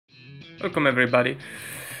Welcome everybody.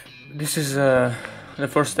 This is the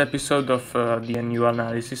first episode of the annual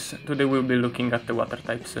analysis. Today we'll be looking at the water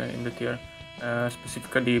types in the tier,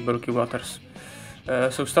 specifically bulky waters.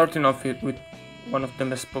 So starting off with one of the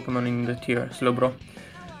best Pokemon in the tier, Slowbro.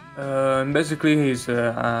 Basically he's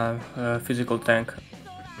a physical tank.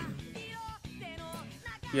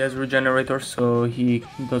 He has Regenerator, so he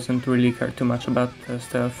doesn't really care too much about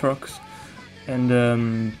Stealth Rocks, and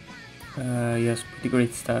he has pretty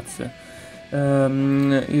great stats.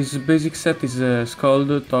 His basic set is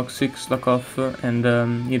Scald, Toxic, Slack Off, and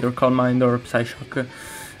either Calm Mind or Psyshock.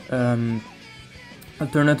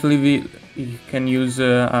 Alternatively, he can use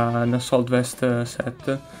an Assault Vest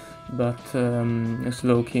set, but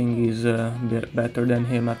Slow King is better than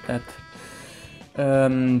him at that.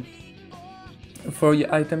 For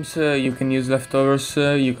your items, you can use Leftovers,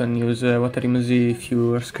 you can use Water Emoji if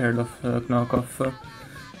you are scared of Knockoff.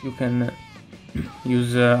 You can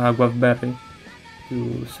use Agua Berry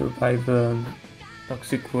to survive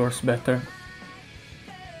Toxic Wars better.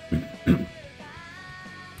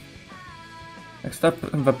 Next up,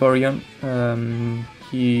 Vaporeon.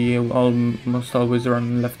 He almost always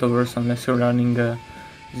runs Leftovers unless you're running the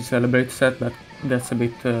Celebrate set, but that's a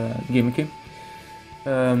bit gimmicky.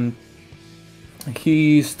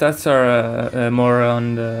 His stats are more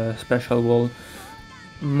on the special wall.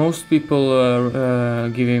 Most people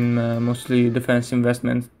give him mostly defense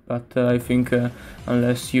investment, but I think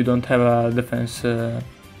unless you don't have a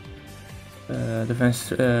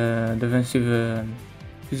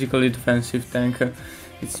physically defensive tank,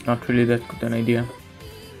 it's not really that good an idea.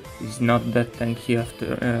 It's not that tanky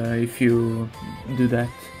after if you do that.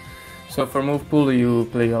 So for move pool you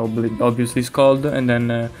play obviously Scald, and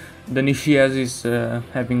then the niche he has is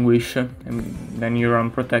having Wish, and then you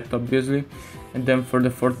run Protect obviously. And then for the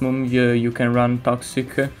fourth move you can run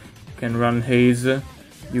Toxic, you can run Haze,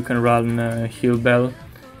 you can run Heal Bell,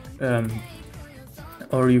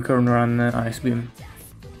 or you can run Ice Beam.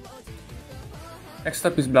 Next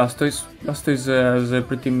up is Blastoise. Blastoise has a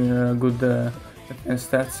pretty good defense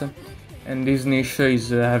stats, and this niche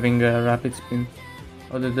is having Rapid Spin.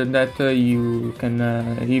 Other than that, you can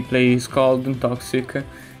replay Scald and Toxic,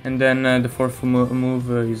 and then the fourth move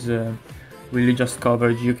is really just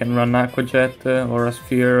coverage. You can run Aqua Jet, Aura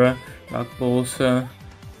Sphere, Black Pulse,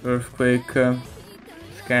 Earthquake,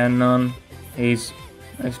 Cannon, Haze,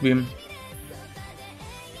 Ice Beam,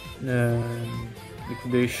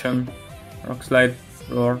 Liquidation, Rock Slide,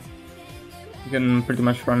 Roar. You can pretty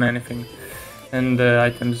much run anything, and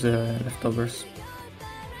items Leftovers.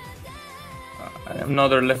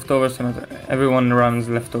 Another Leftovers, everyone runs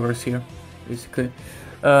Leftovers here, basically.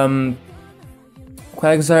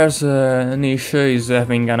 Quagsire's niche is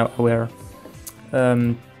having Unaware.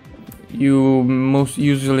 You most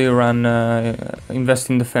usually run invest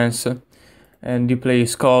in defense, and you play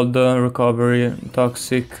Scald, Recovery,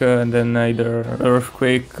 Toxic, and then either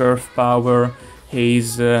Earthquake, Earth Power,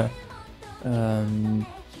 Haze.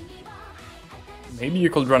 Maybe you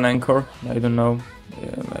could run Anchor, I don't know.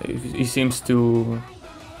 He seems too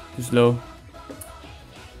slow.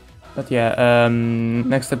 But yeah,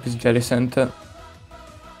 next up is Jellicent.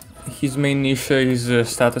 His main niche is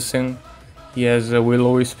statusing. He has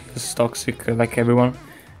Will-O-Wisp, Toxic like everyone,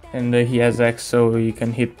 and he has X, so he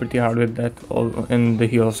can hit pretty hard with that, and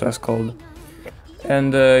he also has Cold.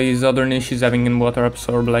 And his other niche is having in Water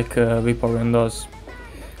Absorb like Vaporeon does.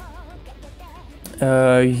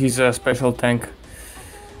 He's a special tank.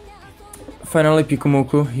 Finally,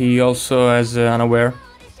 Pyukumuku. He also has Unaware,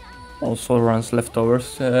 also runs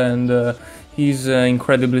Leftovers, and he's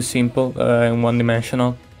incredibly simple and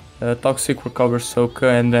one-dimensional. Toxic, Recover, Soak,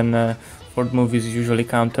 and then fourth move is usually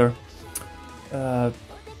Counter.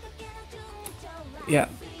 Yeah,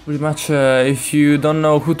 pretty much if you don't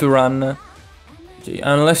know who to run,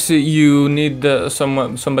 unless you need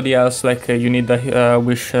somebody else, like you need a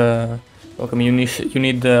Wish Pokemon, you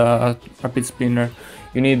need a Rapid Spinner,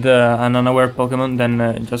 you need an Unaware Pokemon,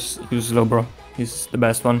 then just use Slowbro. He's the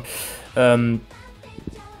best one.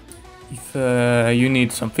 If you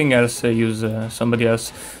need something else, use somebody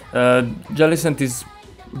else. Jellicent is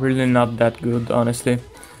really not that good, honestly,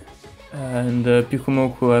 and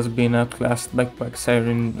Pyukumuku has been outclassed by Quagsire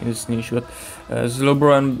in his niche, but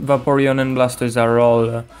Slowbro and Vaporeon and Blastoise are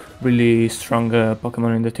all really strong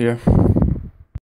Pokemon in the tier.